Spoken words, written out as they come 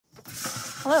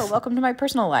Hello, welcome to my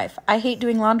personal life. I hate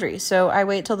doing laundry, so I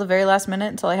wait till the very last minute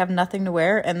until I have nothing to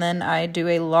wear, and then I do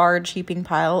a large heaping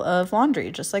pile of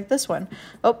laundry, just like this one.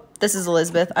 Oh, this is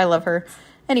Elizabeth. I love her.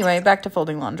 Anyway, back to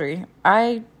folding laundry.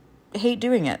 I hate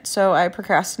doing it, so I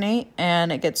procrastinate,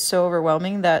 and it gets so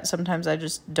overwhelming that sometimes I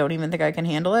just don't even think I can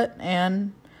handle it,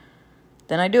 and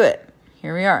then I do it.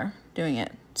 Here we are, doing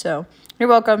it. So, you're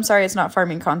welcome. Sorry it's not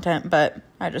farming content, but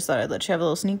I just thought I'd let you have a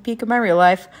little sneak peek of my real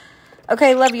life.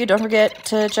 Okay, love you. Don't forget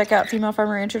to check out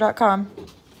femalefarmerrancher.com.